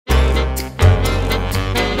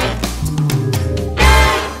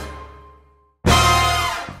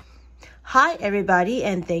Hi everybody,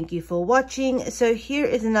 and thank you for watching. So here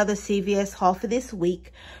is another CVS haul for this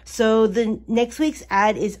week. So the next week's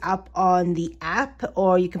ad is up on the app,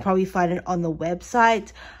 or you can probably find it on the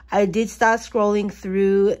website. I did start scrolling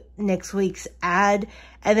through next week's ad,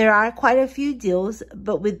 and there are quite a few deals,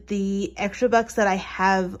 but with the extra bucks that I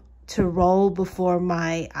have to roll before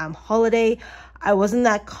my holiday, I wasn't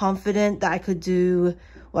that confident that I could do,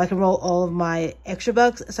 well, I can roll all of my extra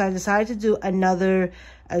bucks. So I decided to do another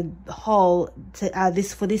haul to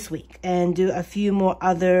for this week and do a few more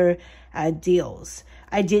other deals.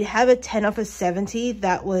 I did have a 10 off of 70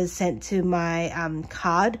 that was sent to my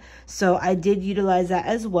card, so I did utilize that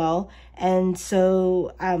as well. And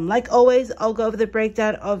so like always, I'll go over the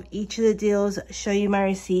breakdown of each of the deals, show you my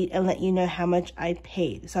receipt, and let you know how much I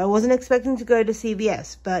paid. So I wasn't expecting to go to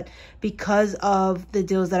CVS, but because of the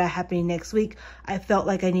deals that are happening next week, I felt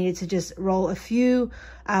like I needed to just roll a few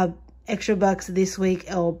extra bucks this week,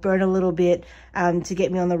 or burn a little bit to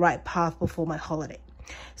get me on the right path before my holiday.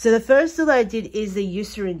 So the first deal I did is the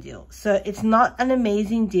Eucerin deal. So it's not an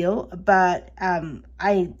amazing deal, but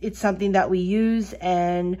it's something that we use,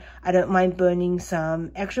 and I don't mind burning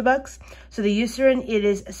some extra bucks. So the Eucerin, it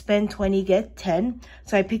is spend 20, get 10.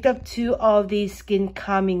 So I picked up 2 of these skin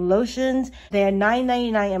calming lotions. They are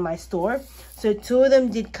 $9.99 in my store. So 2 of them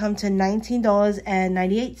did come to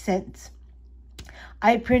 $19.98.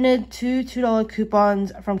 I printed 2 $2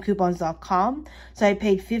 coupons from coupons.com. So I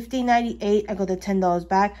paid $15.98. I got the $10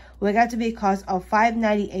 back. Worked out to be a cost of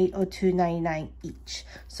 $5.98 or $2.99 each.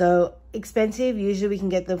 So expensive. Usually we can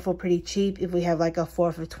get them for pretty cheap if we have like a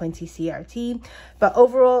 4 for 20 CRT. But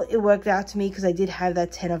overall, it worked out to me because I did have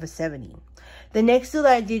that 10 over 70. The next deal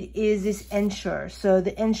that I did is this Ensure. So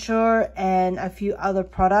the Ensure and a few other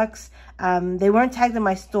products, they weren't tagged in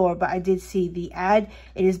my store, but I did see the ad.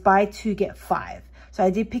 It is buy 2, get 5. So I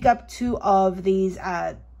did pick up 2 of these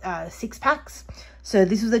 6-packs. So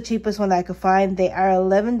this was the cheapest one that I could find. They are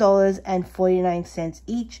 $11.49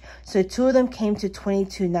 each. So 2 of them came to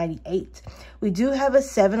 $22.98. We do have a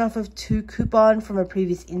 7 off of 2 coupon from a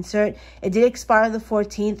previous insert. It did expire on the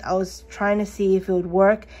 14th. I was trying to see if it would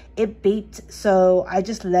work. It beeped, so I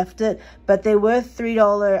just left it. But there were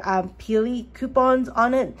 $3 Peely coupons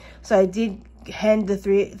on it. So I did hand the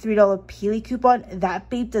 $3 Peely coupon. That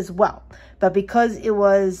beeped as well. But because it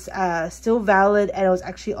was still valid and it was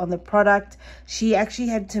actually on the product, she actually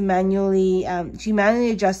had to manually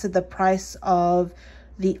adjusted the price of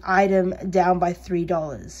the item down by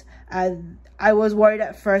 $3. I was worried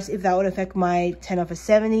at first if that would affect my 10 off of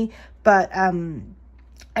 70, but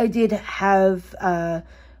I did have,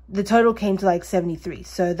 the total came to like 73.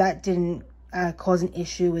 So that didn't cause an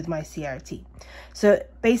issue with my CRT. So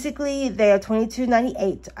basically they are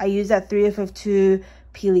 $22.98. I used that 3 off of 2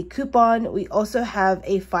 Peely coupon. We also have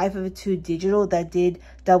a 5 over 2 digital that did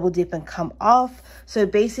double dip and come off. So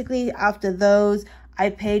basically after those, I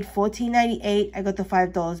paid $14.98. I got the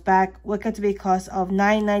 $5 back. Worked out to be a cost of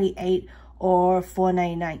 $9.98 or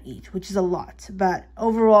 $4.99 each, which is a lot. But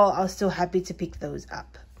overall, I was still happy to pick those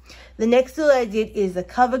up. The next deal I did is the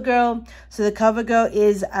CoverGirl. So the CoverGirl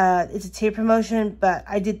is it's a tier promotion, but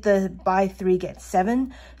I did the buy 3 get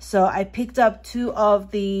 7. So I picked up 2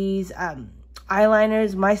 of these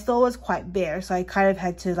eyeliners. My store was quite bare, so I kind of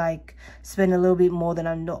had to like spend a little bit more than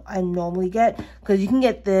I normally get, because you can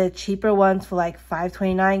get the cheaper ones for like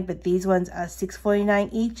 $5.29, but these ones are $6.49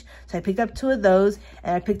 each. So I picked up 2 of those,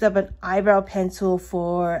 and I picked up an eyebrow pencil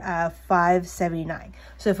for $5.79.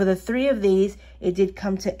 So for the 3 of these, it did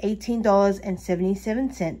come to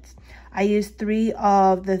 $18.77. I used 3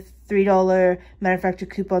 of the $3 manufacturer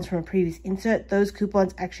coupons from a previous insert. Those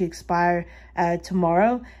coupons actually expire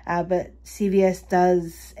tomorrow, but CVS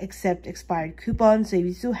does accept expired coupons. So if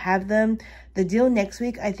you still have them, the deal next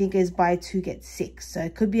week I think is buy 2 get 6. So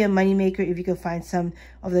it could be a moneymaker if you can find some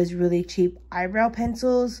of those really cheap eyebrow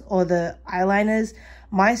pencils or the eyeliners.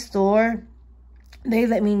 My store, they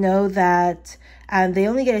let me know that they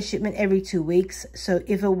only get a shipment every 2 weeks. So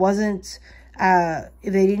if it wasn't, if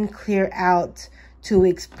they didn't clear out 2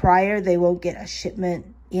 weeks prior, they won't get a shipment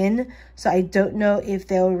in. So I don't know if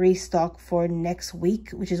they'll restock for next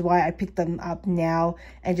week, which is why I picked them up now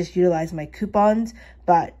and just utilize my coupons.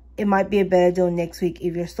 But it might be a better deal next week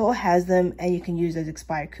if your store has them and you can use those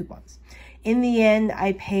expired coupons. In the end,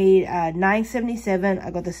 I paid $9.77.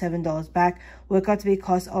 I got the $7 back. Worked out to be a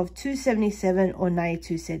cost of $2.77 or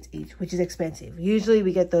 92 cents each, which is expensive. Usually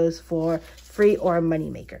we get those for free or a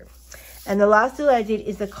moneymaker. And the last deal I did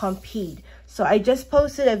is the Compede. So I just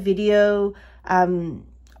posted a video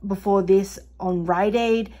before this on Rite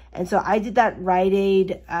Aid, and so I did that Rite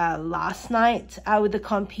Aid last night with the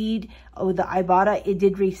Compeed with the Ibotta. It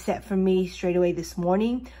did reset for me straight away this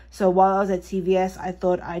morning. So while I was at CVS, I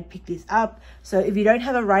thought I'd pick this up. So if you don't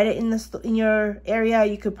have a Rite Aid in your area,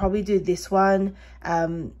 you could probably do this one.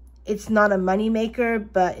 It's not a money maker,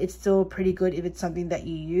 but it's still pretty good if it's something that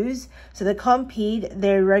you use. So the Compeed,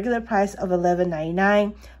 their regular price of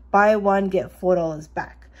 $11.99, buy one get $4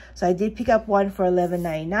 back. So I did pick up one for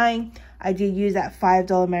 $11.99. I did use that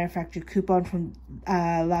 $5 manufacturer coupon from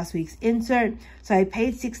last week's insert. So I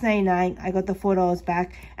paid $6.99. I got the $4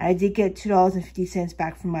 back, and I did get $2.50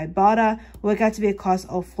 back from my Ibotta. Worked out to be a cost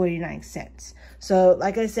of 49 cents. So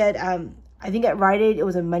like I said, I think at Rite Aid it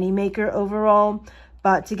was a money maker overall.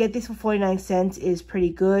 But to get this for 49 cents is pretty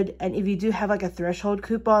good. And if you do have like a threshold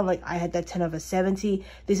coupon, like I had that 10 over 70,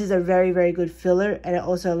 this is a very, very good filler. And it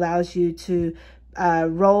also allows you to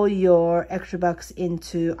roll your extra bucks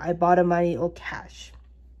into Ibotta money or cash.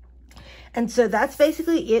 And so that's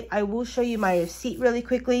basically it. I will show you my receipt really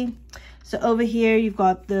quickly. So over here, you've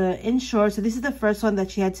got the Ensure. So this is the first one that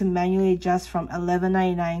she had to manually adjust from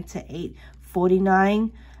 $11.99 to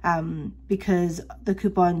 $8.49 because the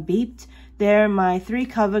coupon beeped. There, my 3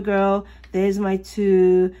 CoverGirl. There's my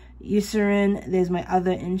 2 Eucerin. There's my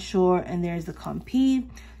other Ensure, and there's the Compeed.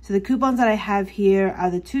 So the coupons that I have here are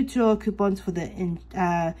the $2 coupons for the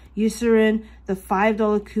Eucerin. The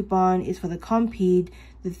 $5 coupon is for the Compeed.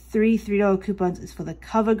 The $3 coupons is for the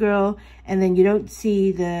CoverGirl. And then you don't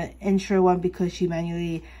see the Ensure one because she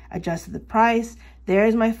manually adjusted the price.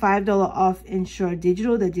 There's my $5 off Ensure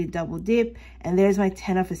Digital that did double dip. And there's my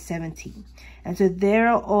 10 off of 17. And so there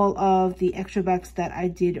are all of the extra bucks that I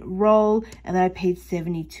did roll, and then I paid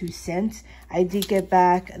 72 cents. I did get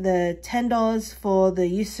back the $10 for the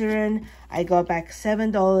Eucerin. I got back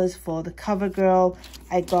 $7 for the CoverGirl.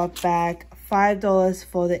 I got back $5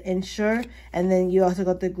 for the Ensure, and then you also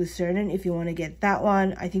got the Glycerin if you want to get that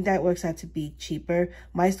one. I think that works out to be cheaper.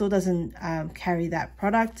 My store doesn't carry that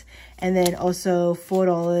product. And then also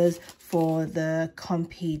 $4 for the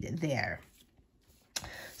Compeed there.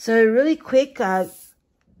 So really quick,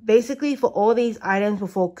 basically for all these items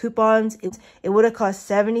before coupons, it would have cost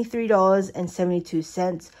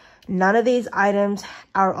 $73.72. None of these items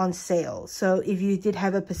are on sale. So if you did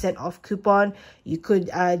have a % off coupon, you could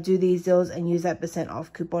do these deals and use that %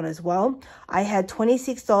 off coupon as well. I had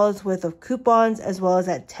 $26 worth of coupons as well as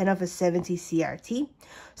that 10 off of 70 CRT.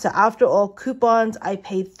 So after all coupons, I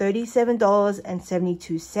paid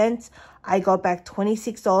 $37.72. I got back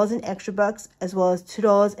 $26 in extra bucks as well as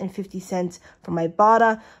 $2.50 from my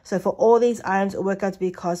Ibotta. So for all these items, it worked out to be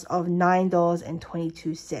a cost of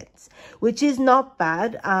 $9.22, which is not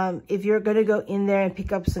bad. If you're going to go in there and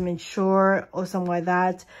pick up some Ensure or something like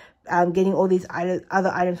that, getting all these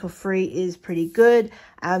other items for free is pretty good.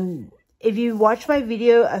 If you watched my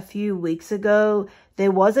video a few weeks ago,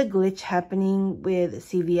 there was a glitch happening with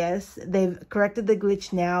CVS. They've corrected the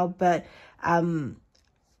glitch now, but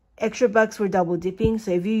extra bucks were double dipping.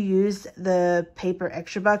 So if you used the paper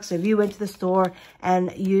extra bucks, so if you went to the store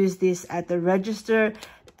and used this at the register,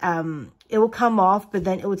 it will come off, but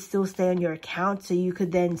then it would still stay on your account. So you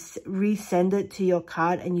could then resend it to your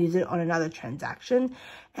card and use it on another transaction.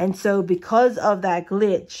 And so because of that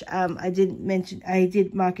glitch, I did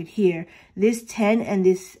mark it here, this 10 and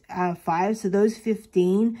this 5, so those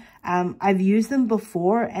 15, I've used them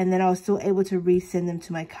before, and then I was still able to resend them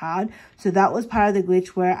to my card. So that was part of the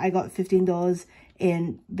glitch where I got $15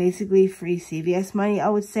 in basically free CVS money, I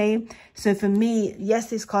would say. So for me,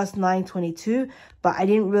 yes, this cost $9.22, but I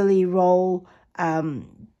didn't really roll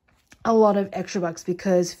a lot of extra bucks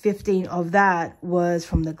because 15 of that was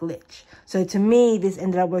from the glitch. So to me, this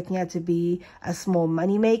ended up working out to be a small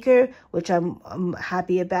money maker, which I'm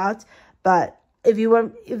happy about. But if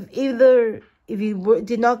you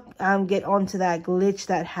did not get onto that glitch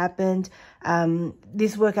that happened,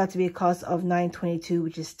 this worked out to be a cost of $9.22,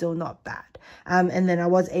 which is still not bad. And then I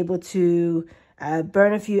was able to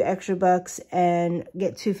burn a few extra bucks and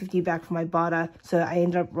get $2.50 back from my Ibotta. So I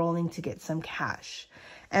ended up rolling to get some cash.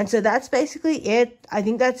 And so that's basically it. I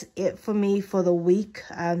think that's it for me for the week.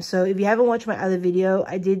 So if you haven't watched my other video,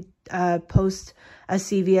 I did post a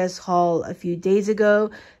CVS haul a few days ago.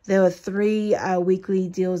 There were 3 weekly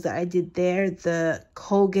deals that I did there: the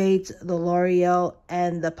Colgate, the L'Oreal,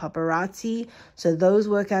 and the Paparazzi. So those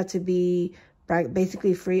work out to be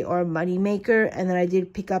basically free or a money maker. And then I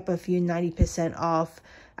did pick up a few 90% off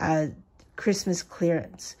Christmas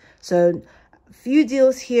clearance. So few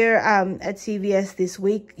deals here at CVS this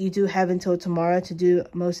week. You do have until tomorrow to do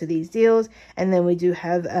most of these deals, and then we do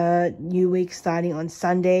have a new week starting on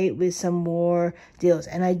Sunday with some more deals.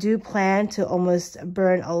 And I do plan to almost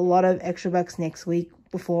burn a lot of extra bucks next week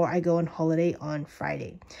before I go on holiday on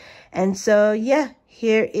Friday. And so yeah,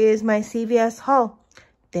 here is my CVS haul.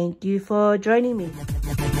 Thank you for joining me.